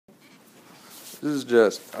This is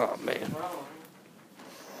just, oh man.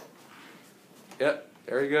 Yep,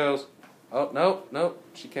 there he goes. Oh, nope,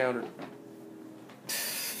 she countered.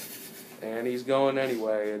 And he's going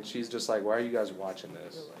anyway, and she's just like, why are you guys watching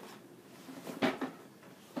this?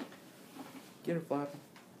 Get her, Floppy.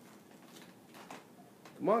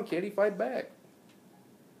 Come on, kitty, fight back.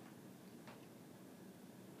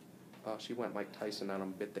 Oh, she went Mike Tyson on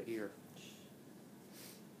him, bit the ear.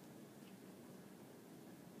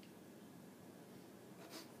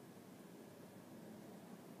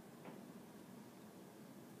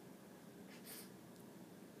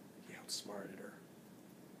 He outsmarted her.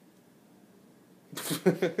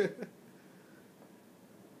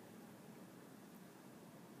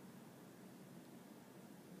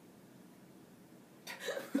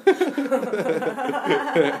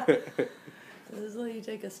 Does this let you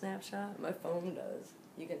take a snapshot? My phone does.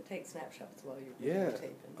 You can take snapshots while you're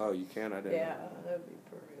taping. Oh, you can? I didn't Yeah, know. that'd be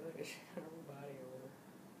pretty. Look at her body over.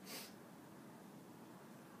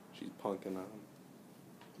 She's punking on him.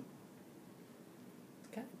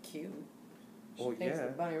 It's kind of cute. She Well, thinks yeah.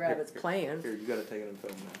 the bunny rabbit's playing. Here, you gotta take it and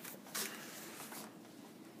film that.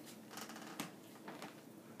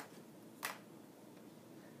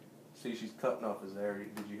 See, she's cutting off his hair.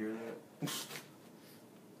 Did you hear that?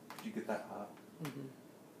 Did you get that hot? Mm-hmm.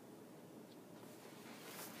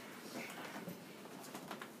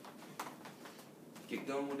 Get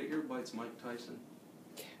going with the ear bites, Mike Tyson.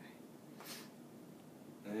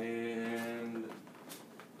 And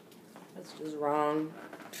That's just wrong.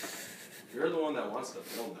 you're the one that wants to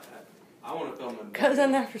film that. I want to film it. Because I've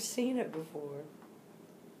never seen it before.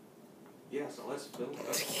 Yeah, so let's film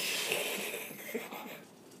it.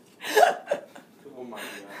 Oh my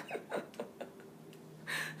god.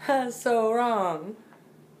 That's so wrong.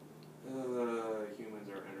 Humans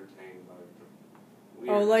are entertained by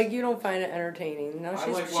the Oh, like you don't find it entertaining. No, I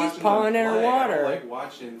she's like she's watching pawing them in her play. water. I like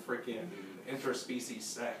watching freaking interspecies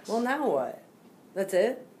sex. Well, now what? That's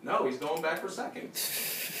it? No, he's going back for second.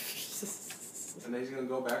 And then he's going to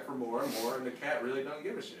go back for more and more, and the cat really don't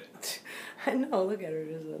give a shit. I know, look at her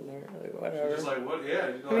just in there. Like, whatever. She's just like, what? Yeah.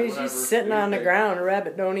 She's like, I mean, whatever. she's sitting on the ground. A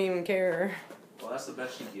rabbit don't even care. Well, that's the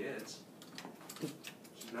best she gets.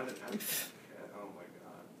 She's not an nice cat. Oh my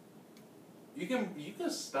god. You can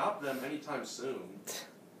stop them anytime soon.